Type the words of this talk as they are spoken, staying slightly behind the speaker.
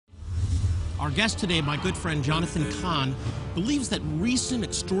Our guest today, my good friend Jonathan Cahn, believes that recent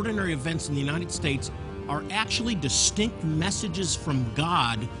extraordinary events in the United States are actually distinct messages from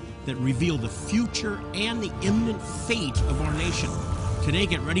God that reveal the future and the imminent fate of our nation. Today,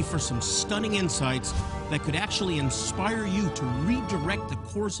 get ready for some stunning insights that could actually inspire you to redirect the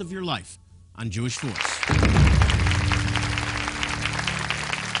course of your life on Jewish Voice.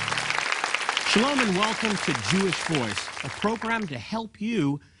 Shalom and welcome to Jewish Voice, a program to help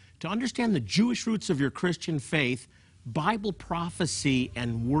you to understand the Jewish roots of your Christian faith, Bible prophecy,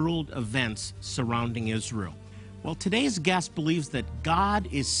 and world events surrounding Israel. Well, today's guest believes that God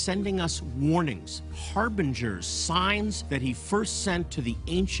is sending us warnings, harbingers, signs that he first sent to the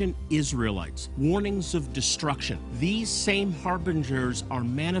ancient Israelites, warnings of destruction. These same harbingers are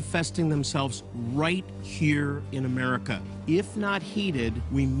manifesting themselves right here in America. If not heeded,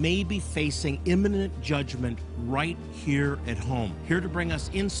 we may be facing imminent judgment right here at home. Here to bring us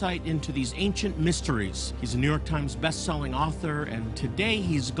insight into these ancient mysteries, he's a New York Times best-selling author, and today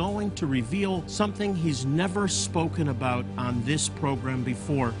he's going to reveal something he's never spoken about on this program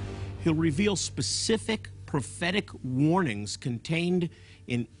before. He'll reveal specific prophetic warnings contained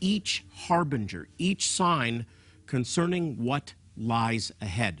in each harbinger, each sign concerning what lies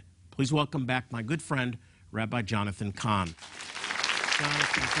ahead. Please welcome back my good friend, Rabbi Jonathan Cahn.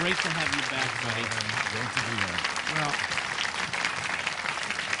 Jonathan, great to have you back, buddy. Great to be here. Well,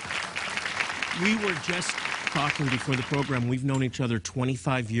 we were just talking before the program. We've known each other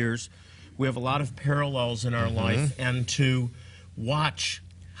 25 years. We have a lot of parallels in our life, and to watch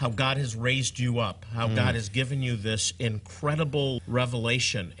how God has raised you up, how God has given you this incredible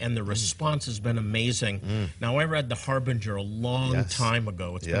revelation, and the response has been amazing. Now, I read The Harbinger a long time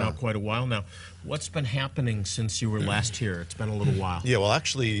ago. It's been out quite a while now. What's been happening since you were last here? It's been a little while. Yeah, well,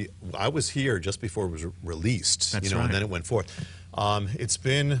 actually, I was here just before it was released, That's right. And then it went forth. It's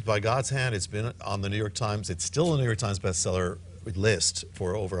been, by God's hand, it's been on the New York Times. It's still a New York Times bestseller list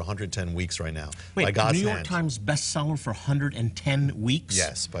for over 110 weeks right now. Wait, by God's New York hand. Times bestseller for 110 weeks?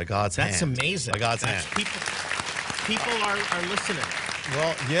 Yes, by God's hand. That's amazing. By God's hand. People are listening.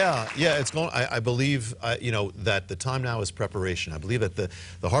 Well, yeah, it's going. I believe, that the time now is preparation. I believe that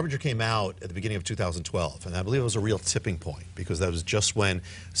the Harbinger came out at the beginning of 2012, and I believe it was a real tipping point because that was just when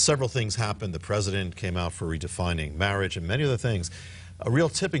several things happened. The president came out for redefining marriage and many other things. A real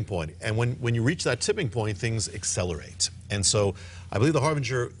tipping point, and when you reach that tipping point, things accelerate. And so I believe the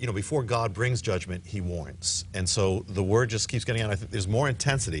Harbinger, before God brings judgment, he warns. And so the word just keeps getting out. I think there's more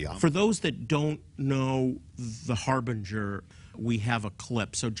intensity. For those that don't know the Harbinger, we have a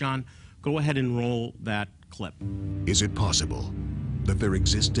clip. So John, go ahead and roll that clip. Is it possible that there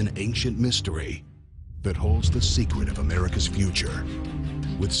exists an ancient mystery that holds the secret of America's future,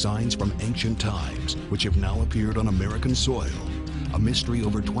 with signs from ancient times which have now appeared on American soil? A mystery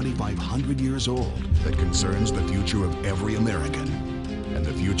over 2,500 years old that concerns the future of every American and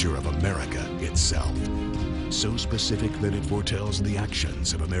the future of America itself. So specific that it foretells the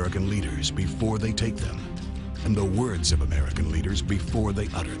actions of American leaders before they take them, and the words of American leaders before they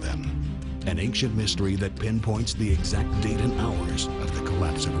utter them. An ancient mystery that pinpoints the exact date and hours of the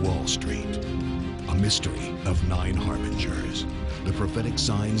collapse of Wall Street. A mystery of 9 harbingers, the prophetic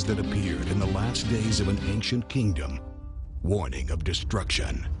signs that appeared in the last days of an ancient kingdom, warning of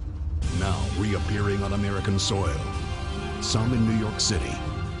destruction, now reappearing on American soil. Some in New York City,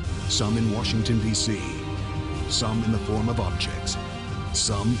 some in Washington, D.C., some in the form of objects,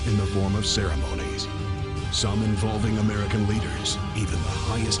 some in the form of ceremonies, some involving American leaders, even the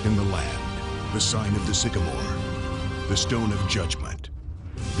highest in the land. The sign of the sycamore, the stone of judgment,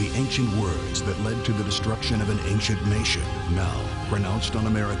 the ancient words that led to the destruction of an ancient nation, now pronounced on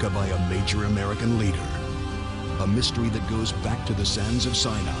America by a major American leader. A mystery that goes back to the sands of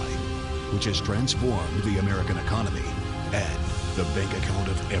Sinai, which has transformed the American economy and the bank account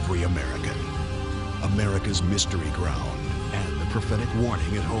of every American. America's mystery ground and the prophetic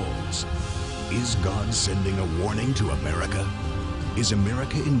warning it holds. Is God sending a warning to America? Is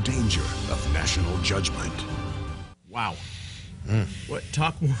America in danger of national judgment? Wow.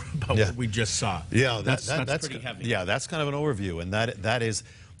 Talk more about what we just saw. Yeah, that's pretty heavy. Yeah, that's kind of an overview, and that is.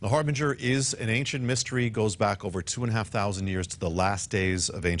 The Harbinger is an ancient mystery, goes back over 2,500 years to the last days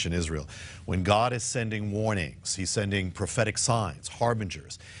of ancient Israel. When God is sending warnings, he's sending prophetic signs,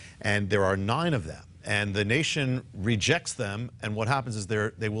 harbingers, and there are 9 of them. And the nation rejects them, and what happens is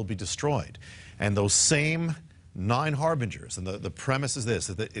they will be destroyed. And those same 9 harbingers, and the premise is this,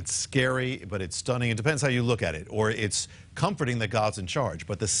 that it's scary, but it's stunning. It depends how you look at it, or it's comforting that God's in charge.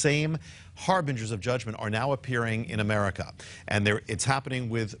 But the same harbingers of judgment are now appearing in America, and it's happening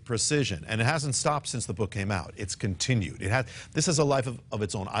with precision. And it hasn't stopped since the book came out. It's continued. This has a life of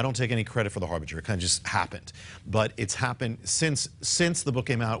its own. I don't take any credit for the harbinger. It kind of just happened. But it's happened since the book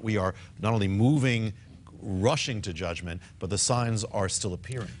came out. We are not only rushing to judgment, but the signs are still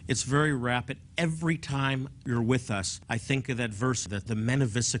appearing. It's very rapid. Every time you're with us, I think of that verse that the men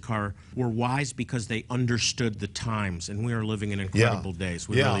of Issachar were wise because they understood the times, and we are living in incredible days.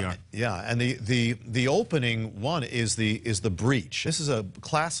 We really are. Yeah, and the opening one is the breach. This is a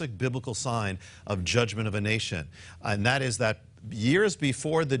classic biblical sign of judgment of a nation, and that is that years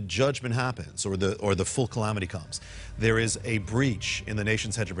before the judgment happens, or the full calamity comes, there is a breach in the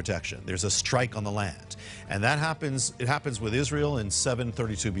nation's hedge of protection. There's a strike on the land, and it happens with Israel in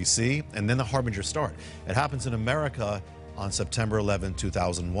 732 BC, and then the harbingers start. It happens in America on September 11,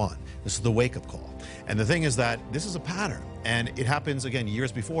 2001. This is the wake-up call. And the thing is that this is a pattern, and it happens again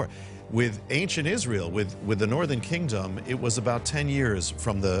years before. With ancient Israel, with the Northern Kingdom, it was about 10 years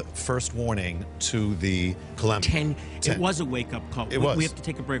from the first warning to the calamity. 10. It was a wake-up call. It was. We have to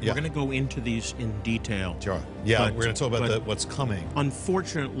take a break. Yeah. We're going to go into these in detail. Sure. Yeah, we're going to talk about what's coming.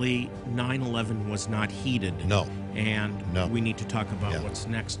 Unfortunately, 9/11 was not heeded. No. And we need to talk about what's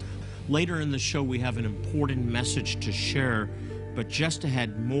next. Later in the show, we have an important message to share, but just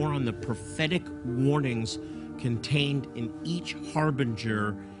ahead, more on the prophetic warnings contained in each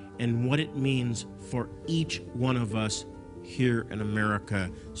harbinger and what it means for each one of us here in America.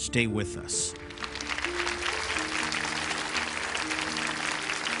 Stay with us.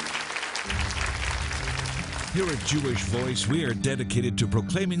 Here at Jewish Voice, we are dedicated to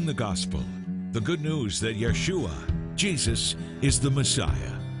proclaiming the gospel, the good news that Yeshua, Jesus, is the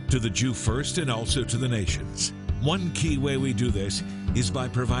Messiah, to the Jew first and also to the nations. One key way we do this is by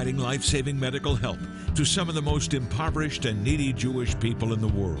providing life-saving medical help to some of the most impoverished and needy Jewish people in the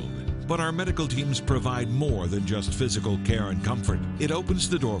world. But our medical teams provide more than just physical care and comfort. It opens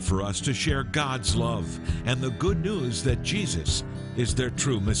the door for us to share God's love and the good news that Jesus is their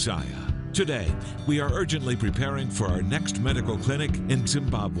true Messiah. Today, we are urgently preparing for our next medical clinic in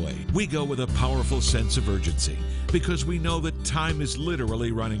Zimbabwe. We go with a powerful sense of urgency because we know that time is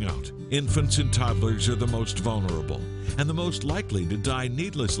literally running out. Infants and toddlers are the most vulnerable and the most likely to die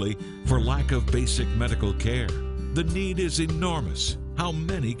needlessly for lack of basic medical care. The need is enormous. How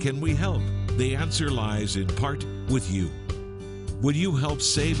many can we help? The answer lies in part with you. Would you help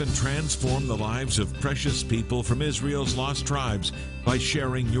save and transform the lives of precious people from Israel's lost tribes by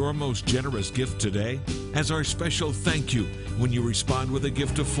sharing your most generous gift today? As our special thank you, when you respond with a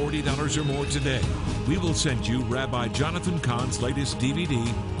gift of $40 or more today, we will send you Rabbi Jonathan Cahn's latest DVD,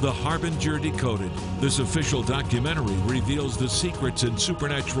 The Harbinger Decoded. This official documentary reveals the secrets and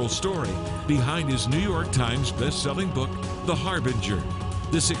supernatural story behind his New York Times best-selling book, The Harbinger.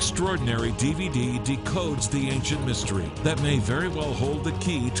 This extraordinary DVD decodes the ancient mystery that may very well hold the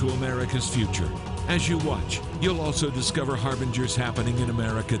key to America's future. As you watch, you'll also discover harbingers happening in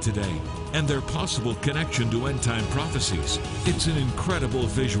America today and their possible connection to end-time prophecies. It's an incredible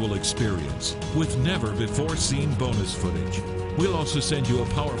visual experience with never-before-seen bonus footage. We'll also send you a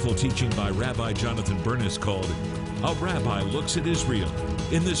powerful teaching by Rabbi Jonathan Bernis called A Rabbi Looks at Israel.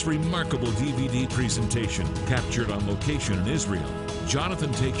 In this remarkable DVD presentation, captured on location in Israel,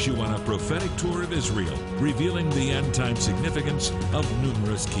 Jonathan takes you on a prophetic tour of Israel, revealing the end-time significance of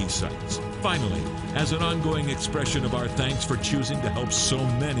numerous key sites. Finally, as an ongoing expression of our thanks for choosing to help so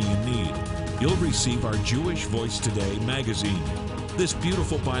many in need, you'll receive our Jewish Voice Today magazine. This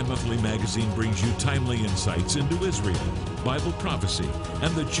beautiful bi-monthly magazine brings you timely insights into Israel, Bible prophecy,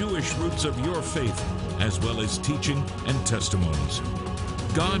 and the Jewish roots of your faith, as well as teaching and testimonies.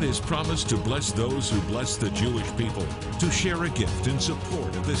 God has promised to bless those who bless the Jewish people. To share a gift in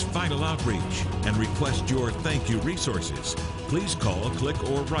support of this vital outreach and request your thank you resources, please call, click,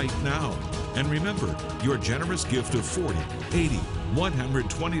 or write now. And remember, your generous gift of $40, $80,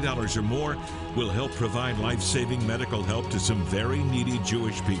 $120 or more will help provide life-saving medical help to some very needy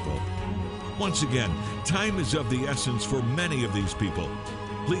Jewish people. Once again, time is of the essence for many of these people.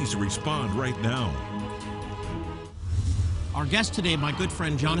 Please respond right now. Our guest today, my good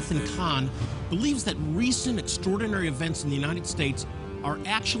friend Jonathan Cahn, believes that recent extraordinary events in the United States are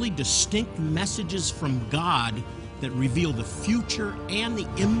actually distinct messages from God that reveal the future and the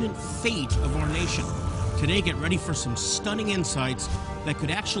imminent fate of our nation. Today, get ready for some stunning insights that could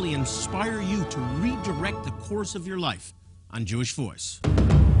actually inspire you to redirect the course of your life on Jewish Voice.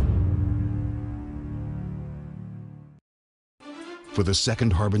 For the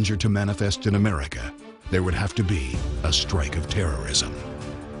second harbinger to manifest in America, there would have to be a strike of terrorism.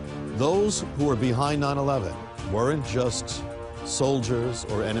 Those who were behind 9/11 weren't just soldiers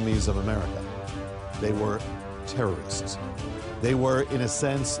or enemies of America. They were terrorists. They were, in a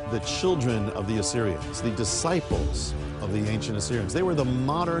sense, the children of the Assyrians, the disciples of the ancient Assyrians. They were the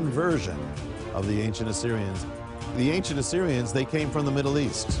modern version of the ancient Assyrians. The ancient Assyrians, they came from the Middle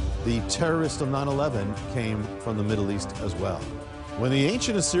East. The terrorists of 9/11 came from the Middle East as well. When the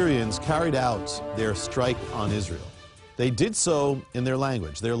ancient Assyrians carried out their strike on Israel, they did so in their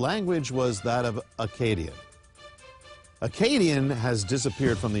language. Their language was that of Akkadian. Akkadian has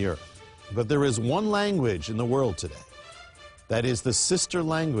disappeared from the earth, but there is one language in the world today that is the sister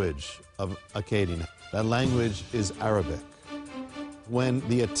language of Akkadian. That language is Arabic. When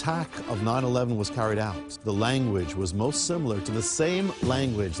the attack of 9/11 was carried out, the language was most similar to the same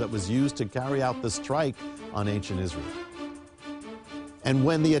language that was used to carry out the strike on ancient Israel. And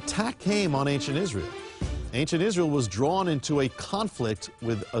when the attack came on ancient Israel was drawn into a conflict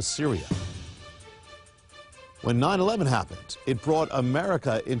with Assyria. When 9/11 happened, it brought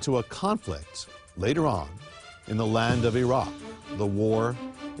America into a conflict later on in the land of Iraq, the war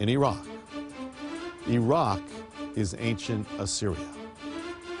in Iraq. Iraq is ancient Assyria.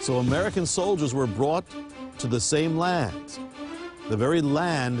 So American soldiers were brought to the same land, the very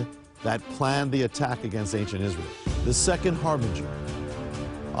land that planned the attack against ancient Israel. The second harbinger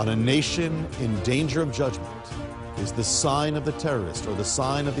on a nation in danger of judgment is the sign of the terrorist or the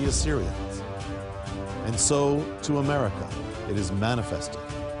sign of the Assyrians. And so to America, it is manifested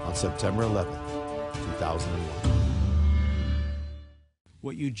on September 11th, 2001.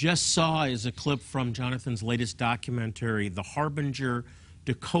 What you just saw is a clip from Jonathan's latest documentary, The Harbinger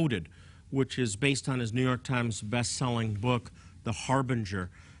Decoded, which is based on his New York Times best-selling book, The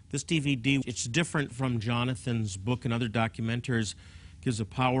Harbinger. This DVD, it's different from Jonathan's book and other documentaries, gives a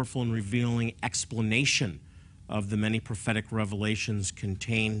powerful and revealing explanation of the many prophetic revelations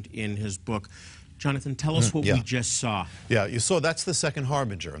contained in his book. Jonathan, tell us what we just saw. Yeah, you saw that's the second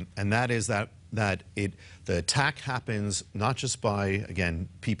harbinger, and that is that the attack happens not just by, again,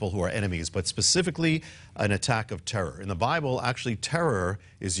 people who are enemies, but specifically an attack of terror. In the Bible, actually, terror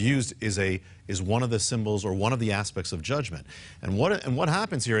is used is one of the symbols or one of the aspects of judgment. And what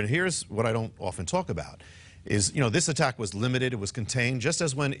happens here, and here's what I don't often talk about, is, this attack was limited, it was contained, just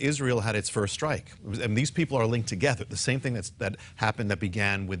as when Israel had its first strike. And these people are linked together, the same thing that happened that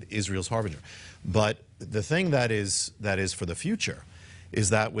began with Israel's harbinger. But the thing that is for the future is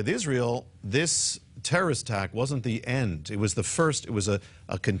that with Israel, this terrorist attack wasn't the end. It was the first, it was a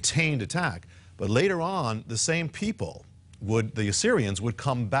contained attack. But later on, the same people, the Assyrians, would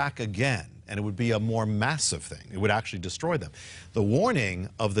come back again, and it would be a more massive thing. It would actually destroy them. The warning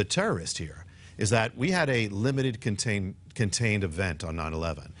of the terrorist here is that we had a limited contained event on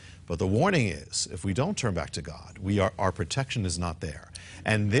 9/11. But the warning is, if we don't turn back to God, our protection is not there.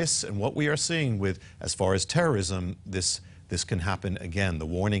 And what we are seeing with, as far as terrorism, this can happen again. The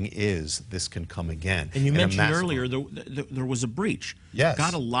warning is this can come again. And you mentioned earlier there was a breach. Yes.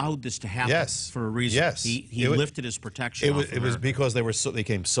 God allowed this to happen for a reason. Yes. He lifted his protection off it was because they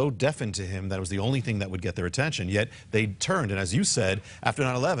became so deafened to him that it was the only thing that would get their attention. Yet they turned, and as you said, after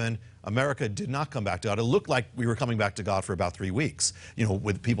 9/11, America did not come back to God. It looked like we were coming back to God for about 3 weeks,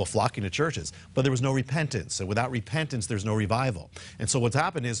 with people flocking to churches. But there was no repentance. And without repentance, there's no revival. And so what's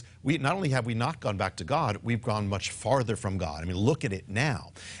happened is, not only have we not gone back to God, we've gone much farther from God. I mean, look at it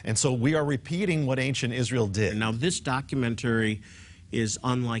now. And so we are repeating what ancient Israel did. Now, this documentary is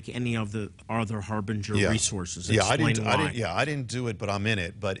unlike any of the other Harbinger resources. I didn't do it, but I'm in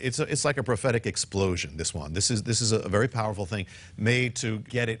it. But it's like a prophetic explosion. This one. This is a very powerful thing, made to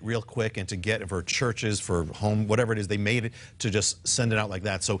get it real quick and to get it for churches, for home, whatever it is. They made it to just send it out like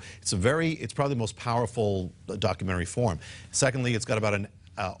that. So it's probably the most powerful documentary form. Secondly, it's got about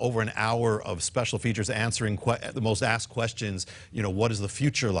over an hour of special features answering the most asked questions. What does the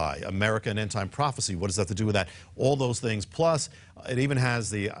future lie? America and end-time prophecy. What does that have to do with that? All those things. Plus, it even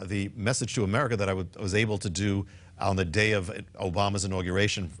has the message to America that I was able to do on the day of Obama's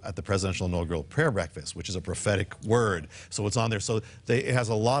inauguration at the presidential inaugural prayer breakfast, which is a prophetic word. So it's on there. So it has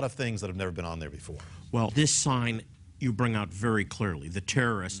a lot of things that have never been on there before. Well, this sign you bring out very clearly, the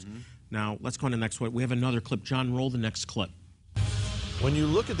terrorist. Now, let's go on to the next one. We have another clip. John, roll the next clip. When you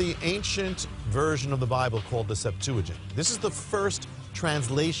look at the ancient version of the Bible called the Septuagint, this is the first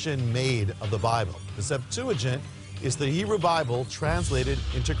translation made of the Bible. The Septuagint is the Hebrew Bible translated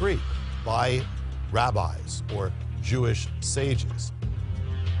into Greek by rabbis or Jewish sages.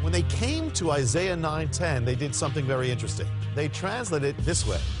 When they came to Isaiah 9:10, they did something very interesting. They translated it this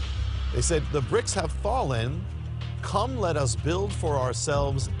way. They said, "The bricks have fallen. Come, let us build for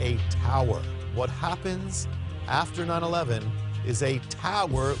ourselves a tower." what happens after 9/11 is a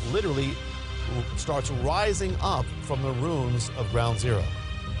tower literally starts rising up from the ruins of Ground Zero.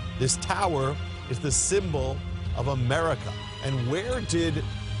 This tower is the symbol of America. And where did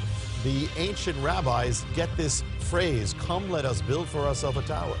the ancient rabbis get this phrase, "Come, let us build for ourselves a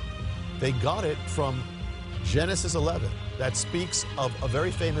tower"? They got it from Genesis 11, that speaks of a very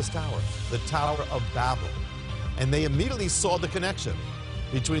famous tower, the Tower of Babel. And they immediately saw the connection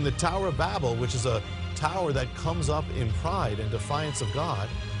between the Tower of Babel, which is a tower that comes up in pride and defiance of God,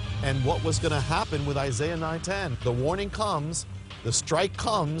 and what was going to happen with Isaiah 9:10. The warning comes, the strike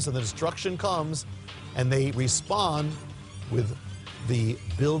comes, and the destruction comes, and they respond with the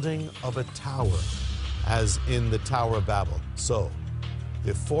building of a tower, as in the Tower of Babel. So,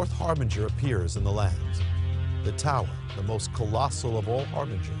 the fourth harbinger appears in the land, the tower, the most colossal of all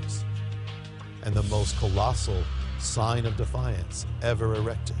harbingers, and the most colossal sign of defiance ever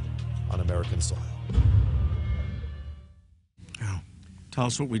erected on American soil. Wow. Tell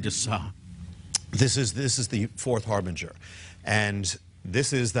us what we just saw. This is the fourth harbinger, and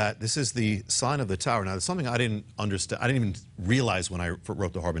this is the sign of the tower. Now, there's something I didn't understand. I didn't even realize when I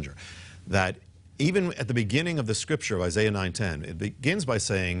wrote the harbinger, that even at the beginning of the scripture of Isaiah 9:10, it begins by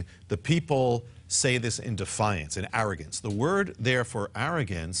saying the people say this in defiance, in arrogance. The word there for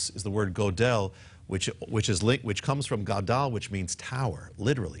arrogance is the word godel, which comes from gadal, which means tower,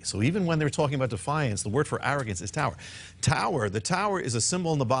 literally. So even when they're talking about defiance, the word for arrogance is tower. The tower is a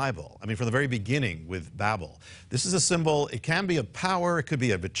symbol in the Bible. I mean, from the very beginning with Babel. This is a symbol, it can be of power, it could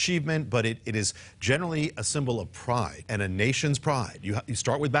be of achievement, but it is generally a symbol of pride and a nation's pride. You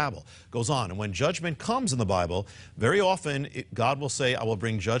start with Babel, goes on. And when judgment comes in the Bible, very often God will say, I will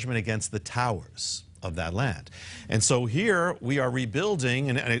bring judgment against the towers of that land. And so here we are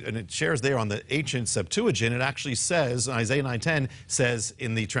rebuilding, and it shares there on the ancient Septuagint, it actually says, Isaiah 9:10 says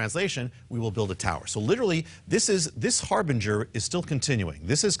in the translation, we will build a tower. So literally, this harbinger is still continuing.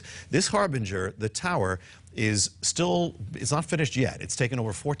 This harbinger, the tower, it's not finished yet. It's taken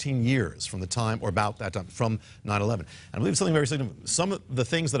over 14 years from the time, or about that time, from 9/11. And I believe something very significant. Some of the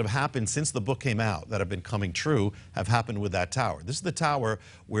things that have happened since the book came out that have been coming true have happened with that tower. This is the tower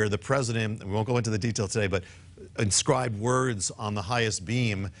where the president, and we won't go into the detail today, but inscribed words on the highest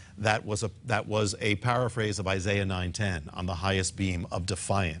beam that was a paraphrase of Isaiah 9:10, on the highest beam of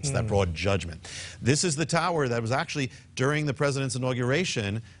defiance that brought judgment. This is the tower that was actually, during the president's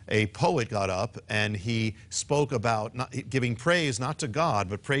inauguration, a poet got up and he spoke about giving praise not to God,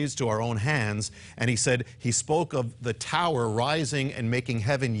 but praise to our own hands. And he said, he spoke of the tower rising and making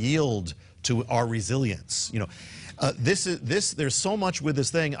heaven yield to our resilience. There's so much with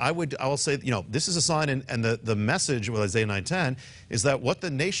this thing. I will say, this is a sign, and the message with Isaiah 9:10 is that what the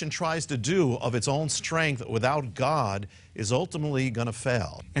nation tries to do of its own strength without God is ultimately going to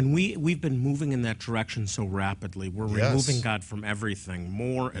fail. And we've been moving in that direction so rapidly. We're removing God from everything,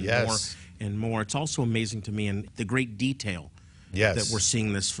 more and more and more. It's also amazing to me in the great detail that we're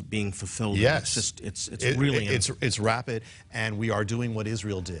seeing this being fulfilled. Yes, it's really it's rapid, and we are doing what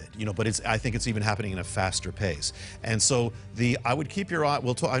Israel did. But I think it's even happening in a faster pace. And so I would keep your eye.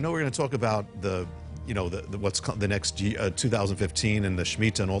 I know we're going to talk about the next 2015 and the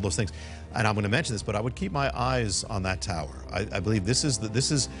Shemitah and all those things, and I'm going to mention this, but I would keep my eyes on that tower. I believe this is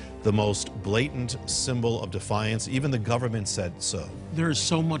the most blatant symbol of defiance. Even the government said so. There is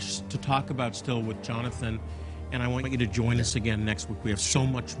so much to talk about still with Jonathan. And I want you to join us again next week. We have so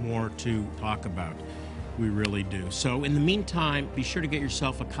much more to talk about. We really do. So in the meantime, be sure to get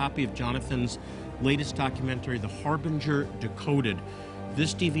yourself a copy of Jonathan's latest documentary, The Harbinger Decoded.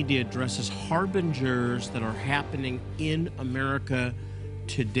 This DVD addresses harbingers that are happening in America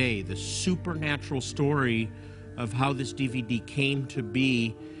today, the supernatural story of how this DVD came to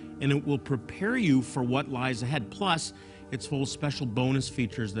be, and it will prepare you for what lies ahead. Plus, it's full of special bonus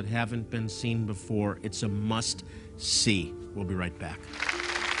features that haven't been seen before. It's a must-see. We'll be right back.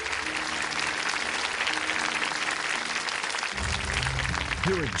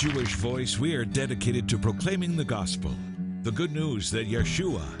 Here at Jewish Voice, we are dedicated to proclaiming the gospel, the good news that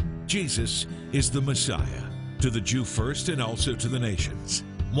Yeshua, Jesus, is the Messiah, to the Jew first and also to the nations.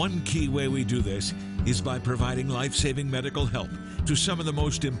 One key way we do this is by providing life-saving medical help to some of the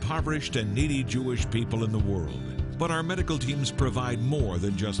most impoverished and needy Jewish people in the world. But our medical teams provide more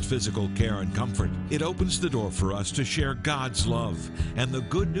than just physical care and comfort. It opens the door for us to share God's love and the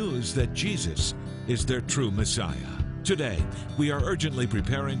good news that Jesus is their true Messiah. Today, we are urgently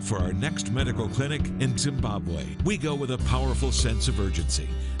preparing for our next medical clinic in Zimbabwe. We go with a powerful sense of urgency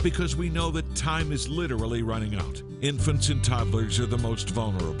because we know that time is literally running out. Infants and toddlers are the most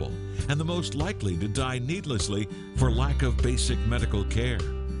vulnerable and the most likely to die needlessly for lack of basic medical care.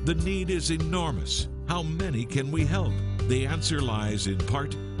 The need is enormous. How many can we help? The answer lies in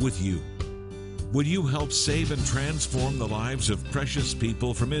part with you. Would you help save and transform the lives of precious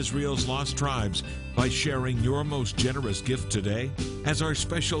people from Israel's lost tribes by sharing your most generous gift today? As our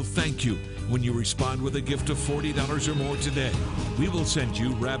special thank you, when you respond with a gift of $40 or more today, we will send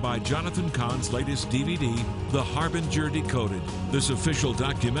you Rabbi Jonathan Cahn's latest DVD, The Harbinger Decoded. This official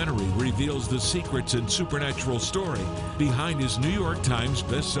documentary reveals the secrets and supernatural story behind his New York Times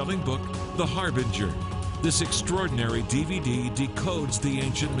best-selling book, The Harbinger. This extraordinary DVD decodes the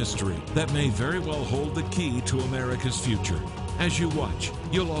ancient mystery that may very well hold the key to America's future. As you watch,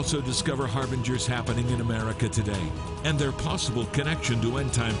 you'll also discover harbingers happening in America today and their possible connection to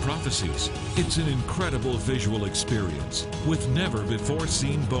end-time prophecies. It's an incredible visual experience with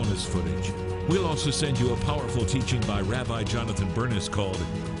never-before-seen bonus footage. We'll also send you a powerful teaching by Rabbi Jonathan Bernis called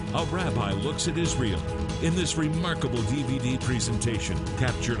A Rabbi Looks at Israel. In this remarkable DVD presentation,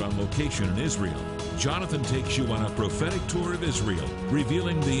 captured on location in Israel, Jonathan takes you on a prophetic tour of Israel,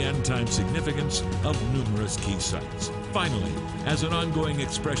 revealing the end-time significance of numerous key sites. Finally, as an ongoing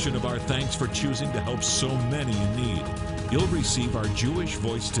expression of our thanks for choosing to help so many in need, you'll receive our Jewish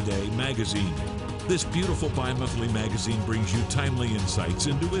Voice Today magazine. This beautiful bi-monthly magazine brings you timely insights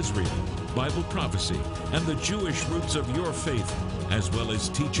into Israel, Bible prophecy, and the Jewish roots of your faith, as well as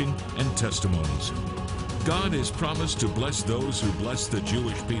teaching and testimonies. God has promised to bless those who bless the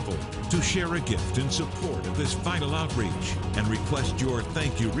Jewish people. To share a gift in support of this vital outreach and request your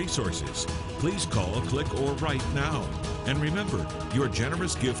thank you resources, please call, click, or write now. And remember, your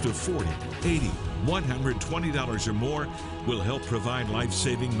generous gift of $40, $80, $120 or more will help provide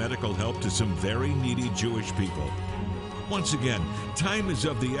life-saving medical help to some very needy Jewish people. Once again, time is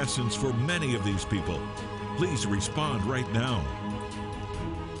of the essence for many of these people. Please respond right now.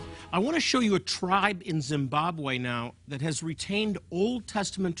 I want to show you a tribe in Zimbabwe now that has retained Old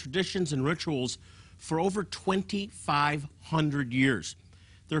Testament traditions and rituals for over 2,500 years.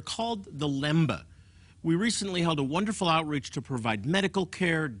 They're called the Lemba. We recently held a wonderful outreach to provide medical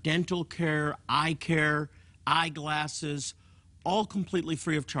care, dental care, eyeglasses, all completely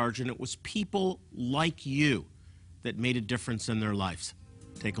free of charge, and it was people like you that made a difference in their lives.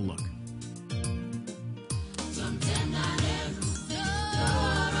 Take a look.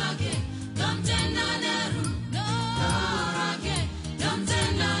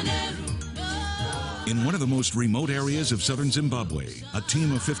 In one of the most remote areas of southern Zimbabwe, a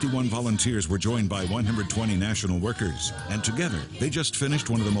team of 51 volunteers were joined by 120 national workers. And together, they just finished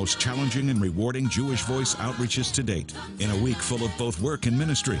one of the most challenging and rewarding Jewish Voice outreaches to date. In a week full of both work and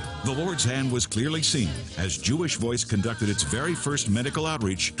ministry, the Lord's hand was clearly seen as Jewish Voice conducted its very first medical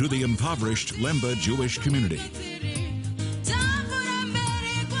outreach to the impoverished Lemba Jewish community.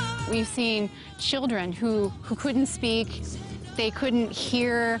 We've seen children who couldn't speak, they couldn't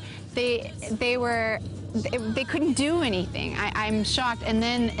hear, they couldn't do anything. I'm shocked. And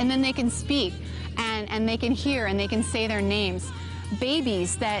then they can speak and they can hear and they can say their names.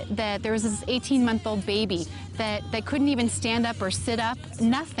 Babies that there was this 18-month-old baby that couldn't even stand up or sit up,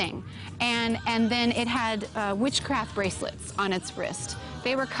 nothing. And then it had witchcraft bracelets on its wrist.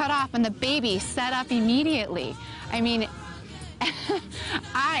 They were cut off and the baby sat up immediately. I mean,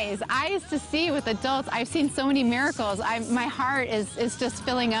 eyes to see with adults. I've seen so many miracles. My heart is just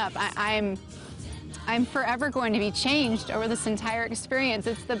filling up. I'm forever going to be changed over this entire experience.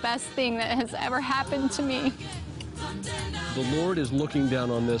 It's the best thing that has ever happened to me. The Lord is looking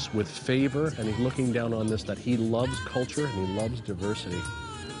down on this with favor, and He's looking down on this that He loves culture and He loves diversity.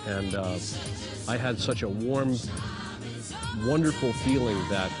 And I had such a warm, wonderful feeling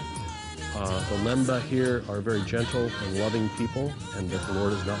that the Lemba here are very gentle and loving people, and that the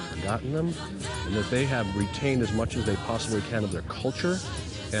Lord has not forgotten them, and that they have retained as much as they possibly can of their culture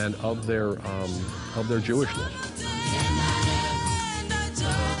and of their Jewishness.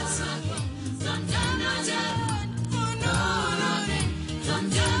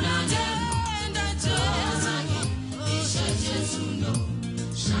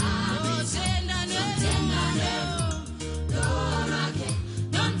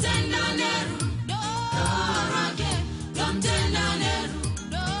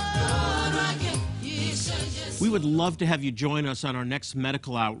 We would love to have you join us on our next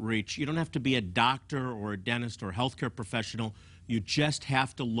medical outreach. You don't have to be a doctor or a dentist or a healthcare professional. You just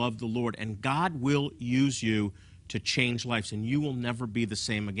have to love the Lord, and God will use you to change lives, and you will never be the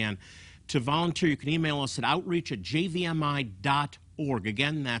same again. To volunteer, you can email us at outreach@jvmi.org.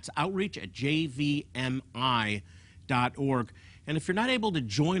 Again, that's outreach@jvmi.org. And if you're not able to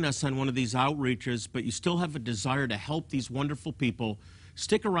join us on one of these outreaches, but you still have a desire to help these wonderful people,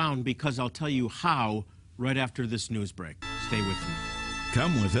 stick around because I'll tell you how right after this news break. Stay with me.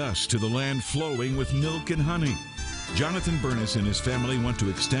 Come with us to the land flowing with milk and honey. Jonathan Bernis and his family want to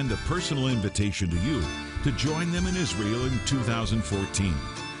extend a personal invitation to you to join them in Israel in 2014,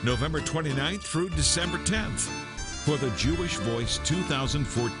 November 29th through December 10th, for the Jewish Voice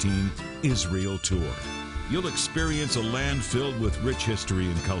 2014 Israel Tour. You'll experience a land filled with rich history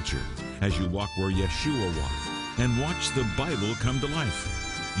and culture as you walk where Yeshua walked and watch the Bible come to life.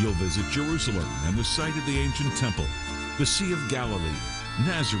 You'll visit Jerusalem and the site of the ancient temple, the Sea of Galilee,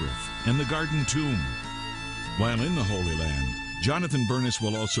 Nazareth, and the Garden Tomb. While in the Holy Land, Jonathan Bernis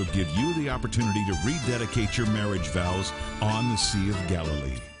will also give you the opportunity to rededicate your marriage vows on the Sea of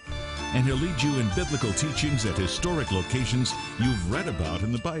Galilee. And he'll lead you in biblical teachings at historic locations you've read about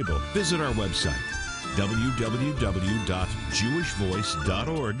in the Bible. Visit our website,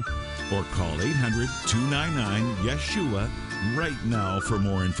 www.jewishvoice.org, or call 800-299-YESHUA right now for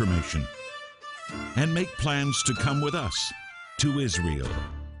more information. And make plans to come with us to Israel.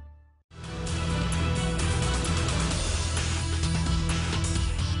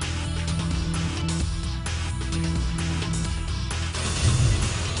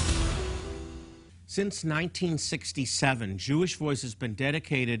 Since 1967, Jewish Voice has been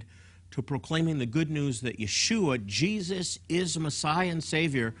dedicated to proclaiming the good news that Yeshua, Jesus, is Messiah and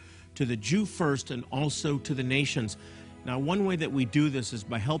Savior to the Jew first and also to the nations. Now, one way that we do this is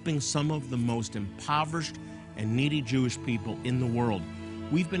by helping some of the most impoverished and needy Jewish people in the world.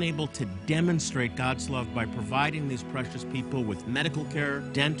 We've been able to demonstrate God's love by providing these precious people with medical care,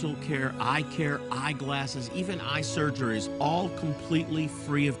 dental care, eyeglasses, even eye surgeries, all completely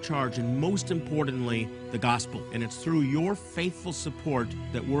free of charge, and most importantly, the gospel. And it's through your faithful support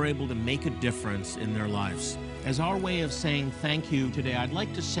that we're able to make a difference in their lives. As our way of saying thank you today, I'd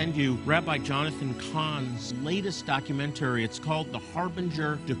like to send you Rabbi Jonathan Cahn's latest documentary. It's called The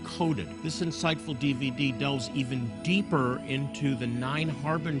Harbinger Decoded. This insightful DVD delves even deeper into the 9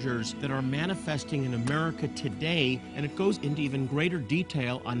 harbingers that are manifesting in America today, and it goes into even greater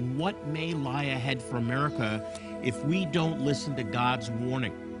detail on what may lie ahead for America if we don't listen to God's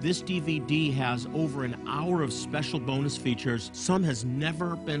warning. This DVD has over an hour of special bonus features. Some has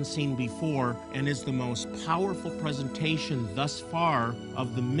never been seen before and is the most powerful presentation thus far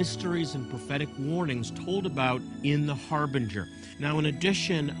of the mysteries and prophetic warnings told about in The Harbinger. Now, in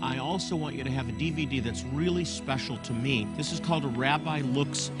addition, I also want you to have a DVD that's really special to me. This is called A Rabbi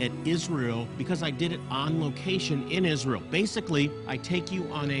Looks at Israel because I did it on location in Israel. Basically, I take you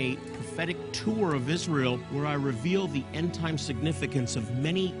on a prophetic tour of Israel where I reveal the end-time significance of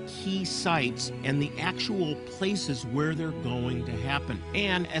many key sites and the actual places where they're going to happen.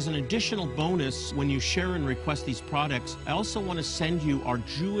 And as an additional bonus, when you share and request these products, I also want to send you our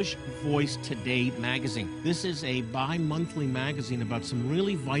Jewish Voice Today magazine. This is a bi-monthly magazine about some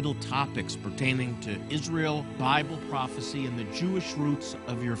really vital topics pertaining to Israel, Bible prophecy, and the Jewish roots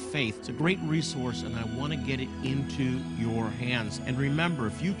of your faith. It's a great resource, and I want to get it into your hands. And remember,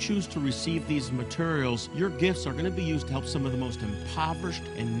 if you choose to receive these materials, your gifts are going to be used to help some of the most impoverished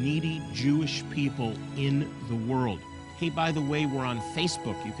and needy Jewish people in the world. Hey, by the way, we're on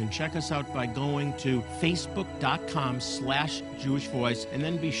Facebook. You can check us out by going to facebook.com/Jewish Voice, and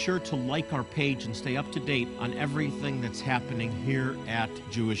then be sure to like our page and stay up to date on everything that's happening here at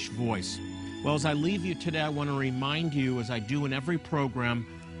Jewish Voice. Well, as I leave you today, I want to remind you, as I do in every program,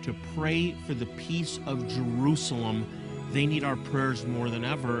 to pray for the peace of Jerusalem. They need our prayers more than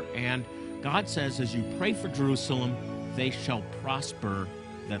ever, and God says, as you pray for Jerusalem, they shall prosper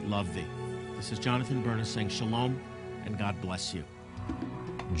that love thee. This is Jonathan Bernis saying shalom, and God bless you.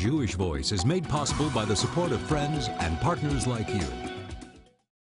 Jewish Voice is made possible by the support of friends and partners like you.